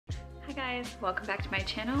Hi guys, welcome back to my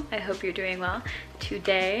channel. I hope you're doing well.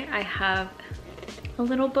 Today I have a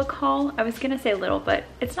little book haul. I was gonna say little, but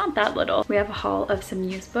it's not that little. We have a haul of some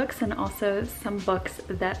used books and also some books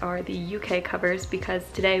that are the UK covers, because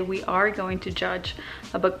today we are going to judge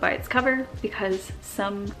a book by its cover because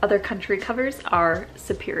some other country covers are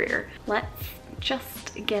superior. Let's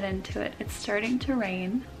just get into it. It's starting to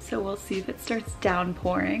rain, so we'll see if it starts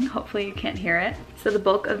downpouring. Hopefully you can't hear it. So the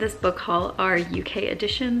bulk of this book haul are UK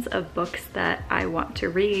editions of books that I want to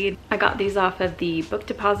read. I got these off of the book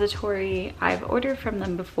depository. I've ordered from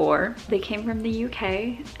them before. They came from the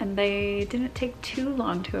UK and they didn't take too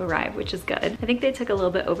long to arrive, which is good. I think they took a little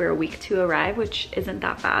bit over a week to arrive, which isn't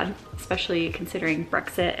that bad, especially considering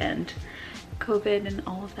Brexit and COVID and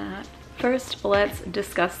all of that. First, let's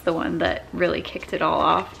discuss the one that really kicked it all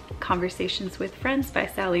off, Conversations with Friends by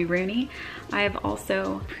Sally Rooney. I have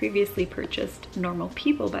also previously purchased Normal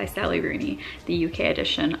People by Sally Rooney, the UK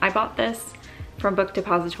edition. I bought this from Book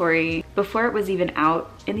Depository before it was even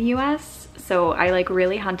out in the US, so I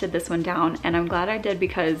really hunted this one down, and I'm glad I did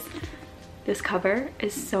because this cover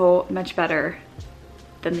is so much better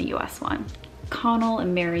than the US one. Connell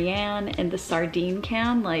and Marianne in the sardine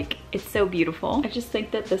can, it's so beautiful. I just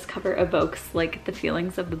think that this cover evokes the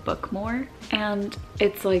feelings of the book more, and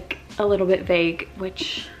it's a little bit vague,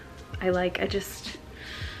 which I like.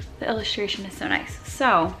 The illustration is so nice.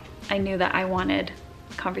 So I knew that I wanted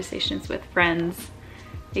Conversations with Friends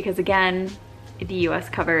because, again, the US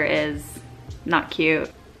cover is not cute.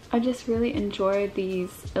 I just really enjoyed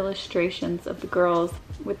these illustrations of the girls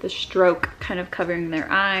with the stroke kind of covering their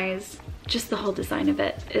eyes. Just the whole design of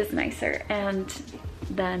it is nicer, and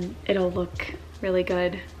then it'll look really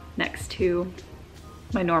good next to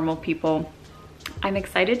my Normal People. I'm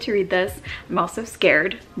excited to read this. I'm also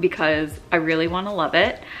scared because I really want to love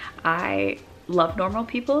it. I love Normal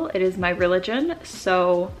People. It is my religion.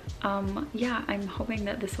 So yeah, I'm hoping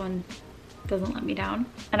that this one doesn't let me down.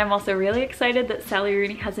 And I'm also really excited that Sally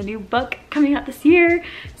Rooney has a new book coming out this year,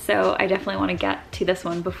 so I definitely want to get to this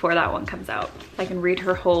one before that one comes out. I can read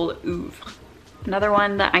her whole oeuvre. Another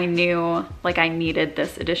one that I knew I needed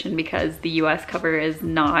this edition because the US cover is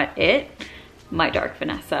not it, My Dark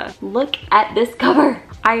Vanessa. Look at this cover.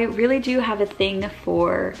 I really do have a thing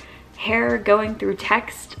for hair going through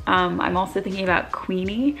text. I'm also thinking about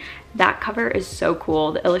Queenie. That cover is so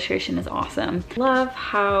cool. The illustration is awesome. Love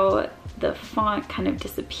how the font kind of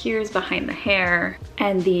disappears behind the hair,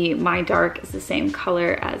 and the My Dark is the same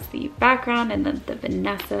color as the background, and then the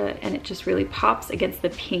Vanessa, and it just really pops against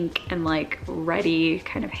the pink and reddy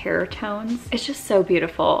kind of hair tones. It's just so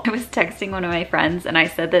beautiful. I was texting one of my friends and I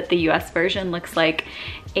said that the US version looks like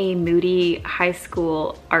a moody high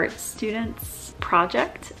school art student's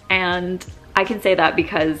project, and I can say that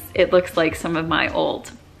because it looks like some of my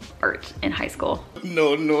old art in high school.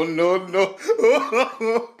 No, no, no, no.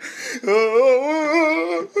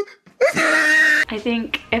 I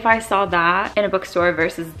think if I saw that in a bookstore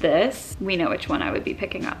versus this, we know which one I would be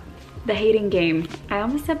picking up. The Hating Game. I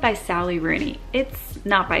almost said by Sally Rooney. It's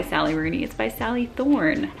not by Sally Rooney, it's by Sally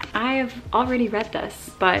Thorne. I have already read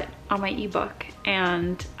this, but on my ebook,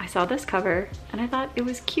 and I saw this cover and I thought it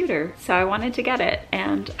was cuter, so I wanted to get it,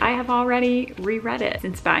 and I have already reread it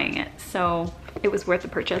since buying it, so it was worth the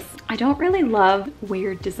purchase. I don't really love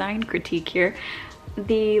weird design critique here.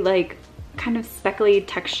 The kind of speckly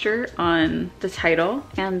texture on the title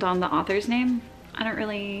and on the author's name, I don't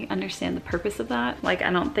really understand the purpose of that. I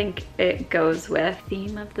don't think it goes with the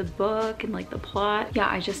theme of the book and the plot. Yeah,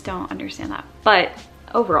 I just don't understand that. But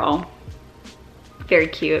overall, very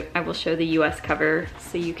cute. I will show the US cover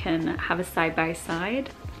so you can have a side-by-side.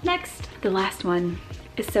 Next, the last one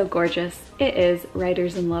is so gorgeous. It is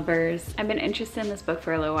Writers and Lovers. I've been interested in this book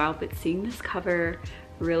for a little while, but seeing this cover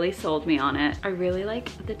really sold me on it. I really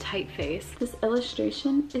like the typeface. This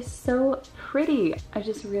illustration is so pretty. I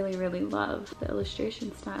just really, really love the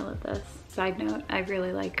illustration style of this. Side note, I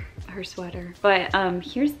really like her sweater. But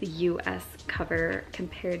here's the US cover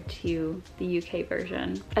compared to the UK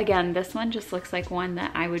version. Again, this one just looks like one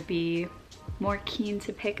that I would be more keen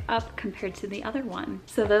to pick up compared to the other one.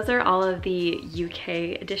 So those are all of the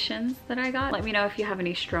UK editions that I got. Let me know if you have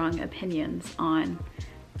any strong opinions on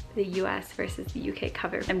the US versus the UK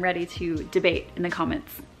cover. I'm ready to debate in the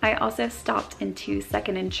comments. I also stopped into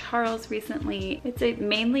Second and Charles recently. It's a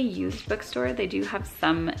mainly used bookstore. They do have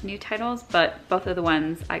some new titles, but both of the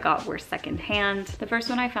ones I got were secondhand. The first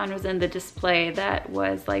one I found was in the display that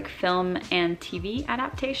was film and TV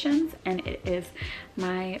adaptations, and it is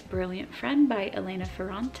My Brilliant Friend by Elena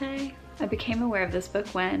Ferrante. I became aware of this book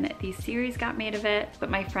when the series got made of it, but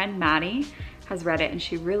my friend Maddie has read it and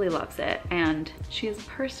she really loves it, and she has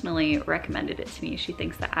personally recommended it to me. She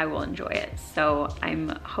thinks that I will enjoy it, so I'm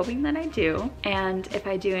hoping that I do. And if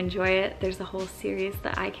I do enjoy it, there's a whole series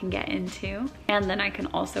that I can get into, and then I can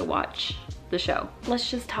also watch the show. Let's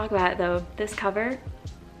just talk about it though. This cover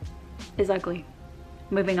is ugly.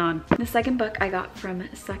 Moving on. The second book I got from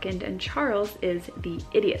Second and Charles is The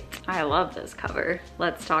Idiot. I love this cover.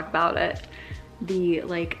 Let's talk about it. The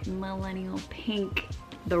like millennial pink,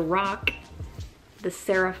 the rock, the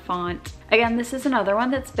serif font. Again, this is another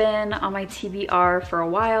one that's been on my TBR for a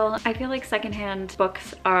while. I feel like secondhand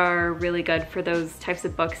books are really good for those types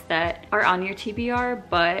of books that are on your TBR,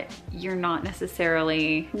 but you're not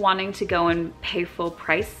necessarily wanting to go and pay full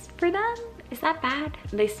price for them. Is that bad?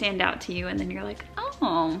 They stand out to you and then you're like,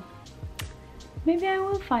 oh, maybe I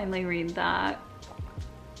will finally read that.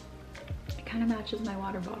 It kind of matches my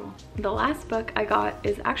water bottle. The last book I got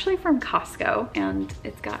is actually from Costco, and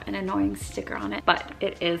it's got an annoying sticker on it, but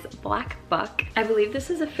it is Black Buck. I believe this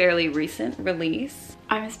is a fairly recent release.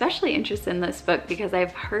 I'm especially interested in this book because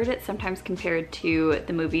I've heard it sometimes compared to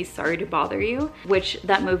the movie Sorry to Bother You, which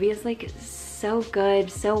that movie is like so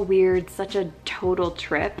good, so weird, such a total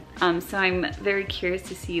trip. So I'm very curious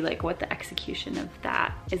to see like what the execution of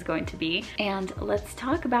that is going to be. And let's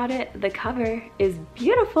talk about it. The cover is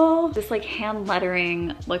beautiful. This like hand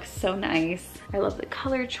lettering looks so nice. I love the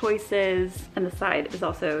color choices, and the side is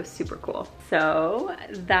also super cool. So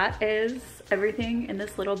that is everything in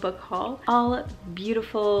this little book haul. All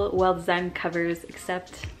beautiful, well-designed covers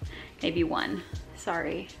except maybe one.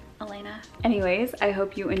 Sorry, Elena. Anyways, I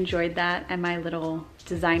hope you enjoyed that and my little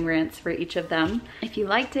design rants for each of them. If you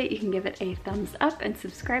liked it, you can give it a thumbs up and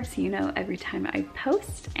subscribe so you know every time I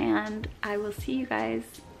post, and I will see you guys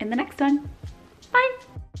in the next one. Bye!